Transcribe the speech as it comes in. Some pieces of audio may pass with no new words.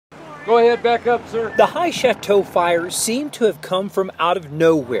Go ahead, back up, sir. The High Chateau fire seemed to have come from out of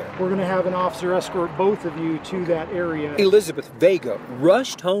nowhere. We're going to have an officer escort both of you to that area. Elizabeth Vega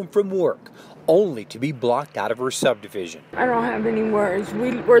rushed home from work, only to be blocked out of her subdivision. I don't have any words.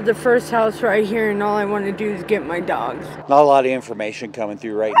 We're the first house right here, and all I want to do is get my dogs. Not a lot of information coming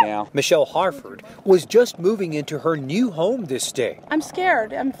through right now. Michelle Harford was just moving into her new home this day. I'm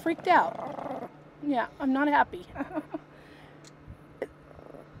scared. I'm freaked out. Yeah, I'm not happy.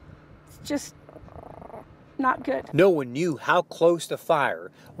 It's just not good. No one knew how close the fire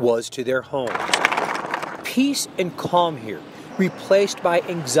was to their homes. Peace and calm here, replaced by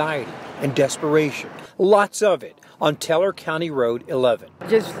anxiety and desperation. Lots of it on Teller County Road 11.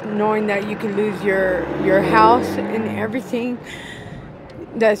 Just knowing that you can lose your house and everything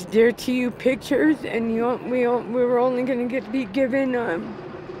that's dear to you, pictures, and we were only going to be given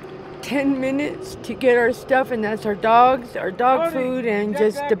 10 minutes to get our stuff, and that's our dogs, our dog food, and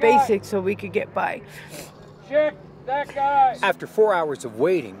just the basics so we could get by. Check that guy. After 4 hours of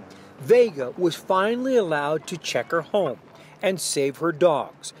waiting, Vega was finally allowed to check her home and save her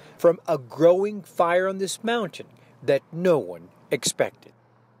dogs from a growing fire on this mountain that no one expected.